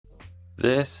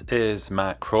This is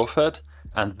Matt Crawford,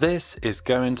 and this is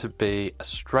going to be a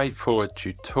straightforward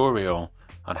tutorial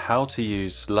on how to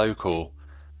use local.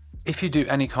 If you do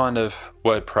any kind of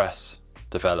WordPress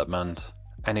development,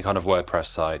 any kind of WordPress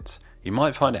site, you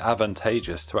might find it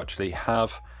advantageous to actually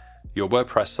have your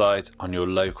WordPress site on your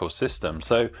local system.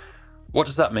 So what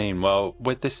does that mean? Well,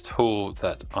 with this tool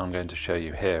that I'm going to show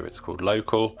you here, it's called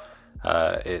Local.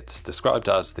 It's described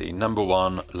as the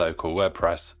 #1 local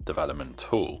WordPress development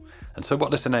tool. And so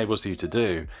what this enables you to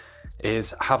do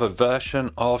is have a version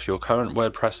of your current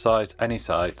WordPress site, any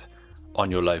site,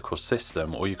 on your local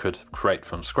system, or you could create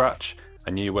from scratch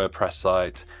a new WordPress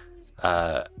site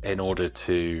in order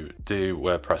to do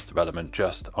WordPress development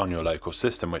just on your local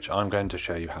system, which I'm going to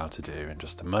show you how to do in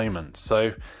just a moment.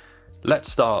 So let's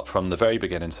start from the very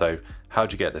beginning. So how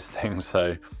do you get this thing?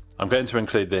 So I'm going to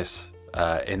include this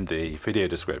in the video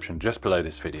description just below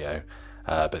this video,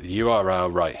 but the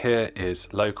URL right here is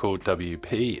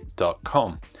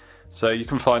localwp.com. So you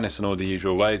can find this in all the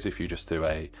usual ways. If you just do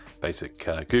a basic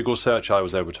Google search, I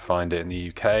was able to find it in the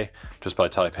UK just by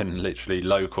typing literally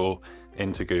local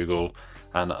into Google,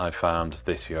 and I found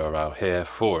this URL here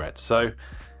for it. So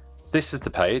this is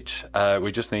the page.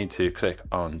 We just need to click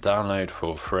on download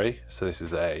for free. So this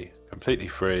is a completely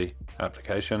free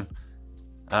application,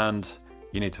 and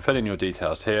you need to fill in your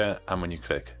details here, and when you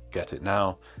click get it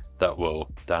now, that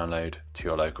will download to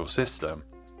your local system.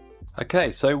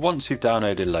 Okay, so once you've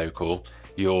downloaded local,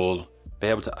 you'll be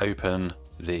able to open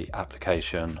the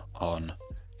application on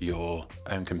your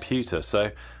own computer.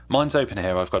 So mine's open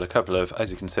here. I've got a couple of, as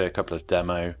you can see, a couple of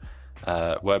demo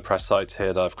WordPress sites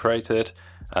here that I've created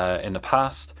in the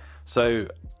past. So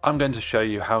I'm going to show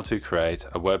you how to create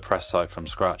a WordPress site from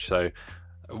scratch. So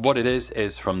what it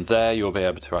is from there you'll be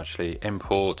able to actually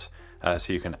import,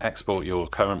 so you can export your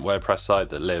current WordPress site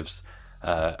that lives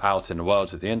out in the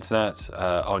worlds of the internet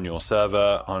on your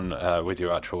server, with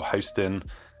your actual hosting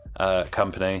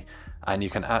company, and you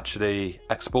can actually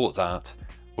export that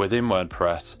within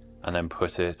WordPress and then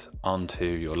put it onto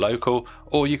your local.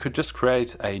 Or you could just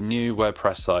create a new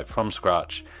WordPress site from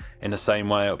scratch in the same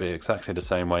way. It'll be exactly the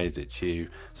same way that you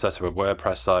set up a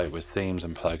WordPress site with themes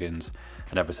and plugins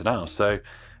and everything else. So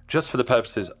just for the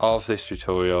purposes of this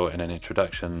tutorial and an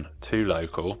introduction to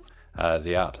local,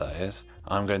 the app that is,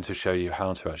 I'm going to show you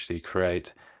how to actually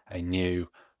create a new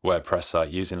WordPress site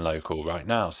using local right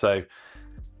now. So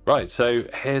so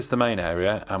here's the main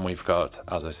area, and we've got,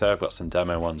 as I said, I've got some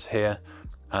demo ones here,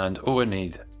 and all we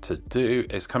need to do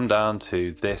is come down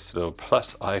to this little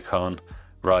plus icon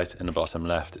right in the bottom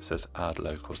left. It says add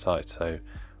local site, so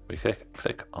we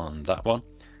click on that one,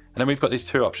 and then we've got these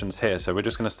two options here. So we're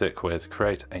just going to stick with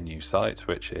create a new site,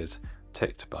 which is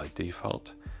ticked by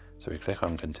default. So we click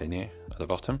on continue at the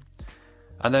bottom,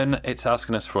 and then it's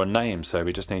asking us for a name, so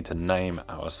we just need to name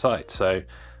our site. So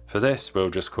for this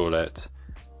we'll just call it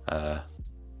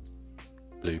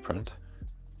Blueprint,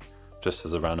 just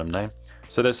as a random name.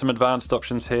 So there's some advanced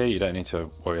options here, you don't need to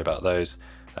worry about those.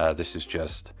 This is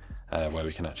just where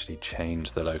we can actually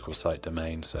change the local site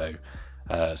domain. So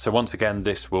once again,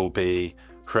 this will be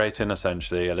creating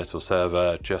essentially a little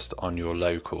server just on your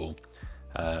local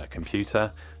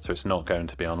computer, so it's not going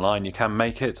to be online. You can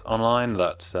make it online,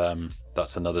 that's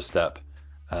another step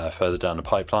further down the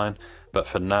pipeline, but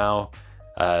for now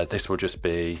this will just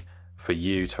be for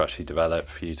you to actually develop,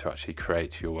 for you to actually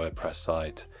create your WordPress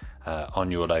site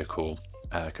on your local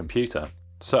computer.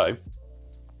 So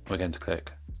we're going to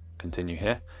click continue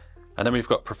here, and then we've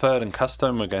got preferred and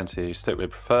custom. We're going to stick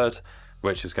with preferred,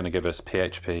 which is going to give us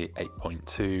PHP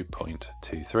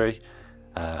 8.2.23,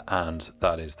 and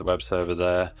that is the web server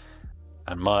there,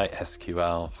 and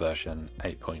MySQL version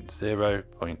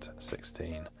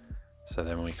 8.0.16. So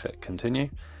then we click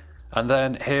continue, and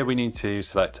then here we need to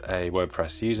select a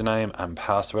WordPress username and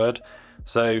password.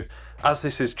 So as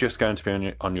this is just going to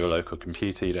be on your local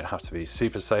computer, you don't have to be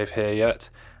super safe here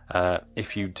yet.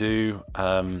 If you do,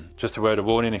 just a word of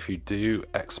warning, if you do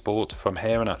export from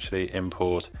here and actually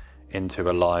import into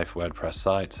a live WordPress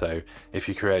site, so if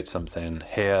you create something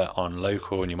here on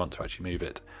local and you want to actually move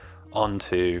it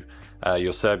onto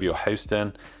your server you're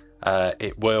hosting,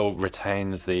 it will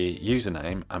retain the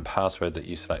username and password that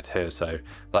you select here. So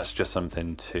that's just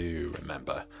something to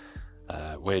remember.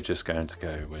 We're just going to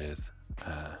go with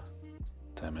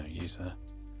demo user,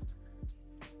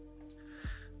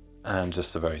 and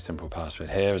just a very simple password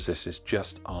here, as this is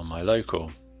just on my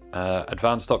local.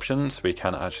 Advanced options, we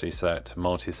can actually select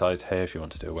multi-site here if you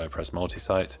want to do a WordPress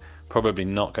multi-site. Probably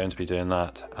not going to be doing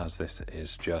that, as this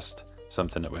is just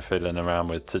something that we're fiddling around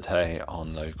with today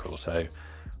on local. So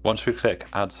once we click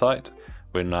add site,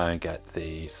 we'll now get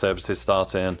the services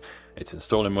starting. It's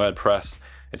installing WordPress.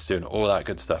 it's doing all that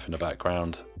good stuff in the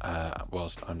background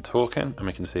whilst I'm talking, and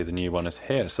we can see the new one is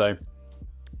here. So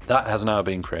that has now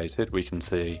been created. We can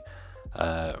see,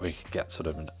 we can get sort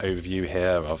of an overview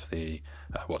here of the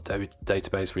what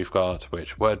database we've got,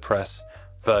 which WordPress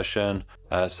version.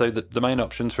 So the main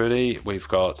options really, we've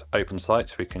got open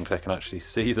sites. We can click and actually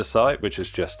see the site, which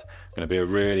is just going to be a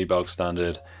really bog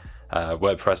standard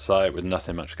WordPress site with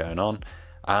nothing much going on.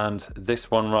 And this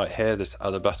one right here, this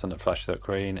other button that flashes up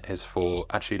green, is for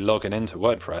actually logging into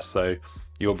WordPress. So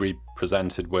you'll be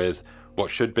presented with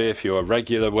what should be, if you're a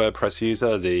regular WordPress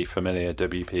user, the familiar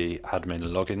WP admin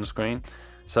login screen.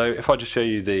 So if I just show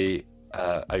you the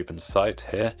open site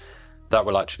here, that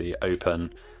will actually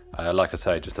open, like I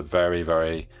say, just a very,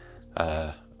 very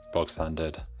bog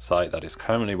standard site. That is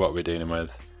currently what we're dealing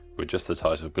with just the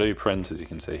title Blueprint, as you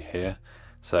can see here.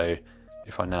 So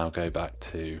if I now go back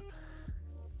to,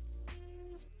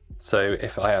 so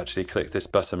if I actually click this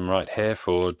button right here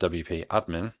for WP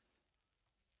admin,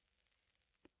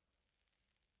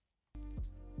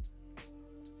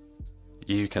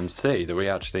 you can see that we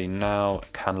actually now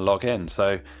can log in.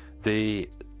 So the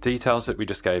details that we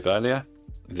just gave earlier,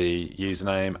 the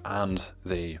username and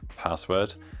the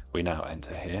password, we now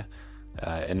enter here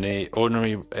in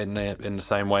the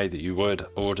same way that you would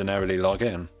ordinarily log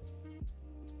in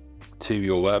to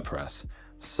your WordPress.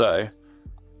 So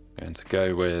I'm going to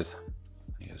go with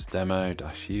use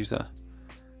demo-user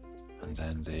and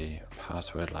then the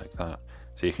password like that.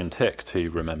 So you can tick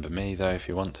to remember me though if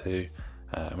you want to,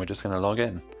 and we're just going to log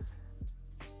in.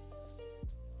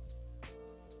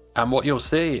 And what you'll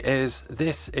see is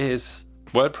this is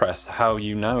WordPress how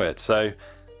you know it. So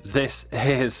this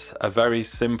is a very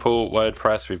simple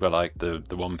WordPress. We've got like the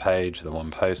one page, the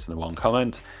one post and the one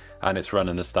comment, and it's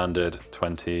running the standard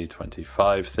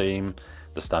 2025 theme,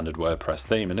 the standard WordPress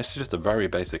theme. And this is just a very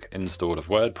basic install of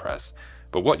WordPress.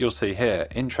 But what you'll see here,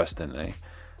 interestingly,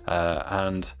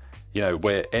 and you know,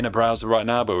 we're in a browser right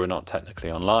now, but we're not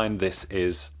technically online. This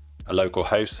is a local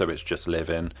host, so it's just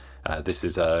living. This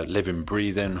is a living,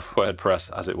 breathing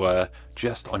WordPress, as it were,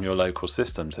 just on your local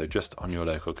system, so just on your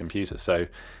local computer. So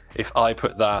if I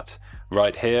put that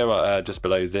right here, just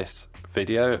below this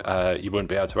video, you wouldn't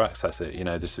be able to access it. You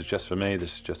know, this is just for me,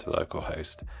 this is just a local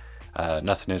host.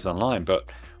 Nothing is online, but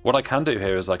what I can do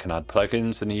here is I can add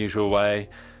plugins in the usual way.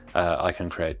 I can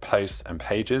create posts and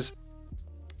pages.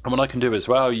 And what I can do as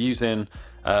well, using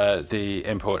the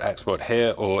import export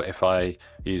here, or if I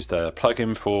use the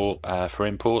plugin for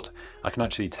import, I can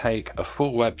actually take a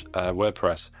full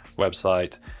WordPress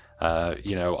website,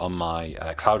 you know, on my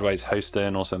Cloudways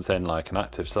hosting or something like an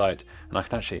active site, and I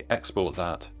can actually export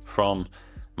that from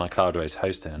my Cloudways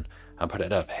hosting and put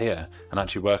it up here and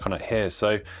actually work on it here.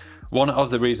 So one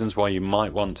of the reasons why you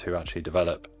might want to actually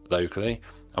develop locally,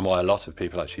 and why a lot of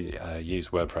people actually use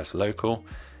WordPress local,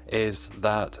 is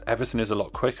that everything is a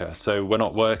lot quicker. So we're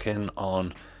not working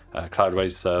on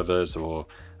Cloudways servers or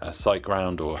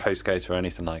SiteGround or HostGator or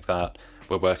anything like that.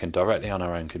 We're working directly on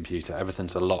our own computer.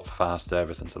 Everything's a lot faster,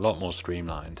 everything's a lot more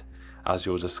streamlined, as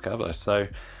you'll discover. So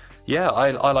yeah,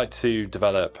 I like to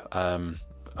develop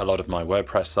a lot of my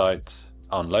WordPress sites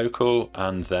on local,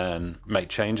 and then make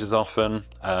changes often,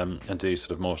 and do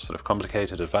sort of more sort of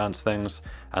complicated advanced things,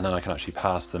 and then I can actually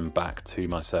pass them back to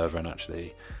my server and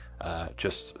actually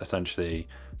just essentially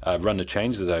run the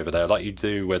changes over there, like you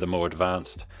do with a more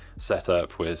advanced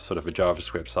setup with sort of a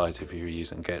JavaScript site if you're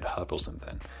using GitHub or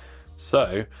something.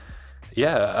 So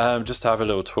yeah, just to have a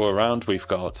little tour around, we've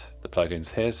got the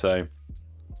plugins here. So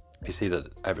you see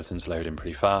that everything's loading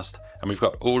pretty fast, and we've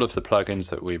got all of the plugins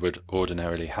that we would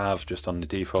ordinarily have just on the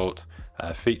default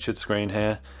featured screen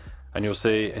here. And you'll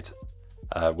see it's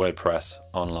WordPress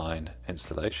online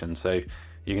installation. So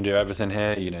you can do everything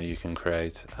here. You know, you can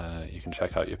create, you can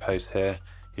check out your post here.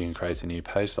 You can create a new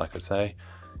post, like I say.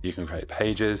 You can create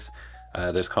pages.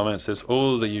 There's comments. There's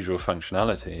all the usual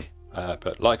functionality.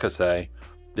 But like I say,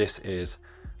 this is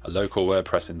a local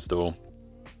WordPress install.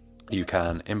 You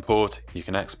can import, you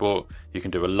can export, you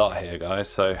can do a lot here, guys.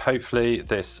 So hopefully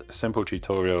this simple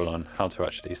tutorial on how to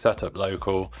actually set up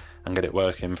local and get it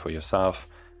working for yourself,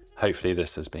 hopefully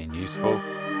this has been useful.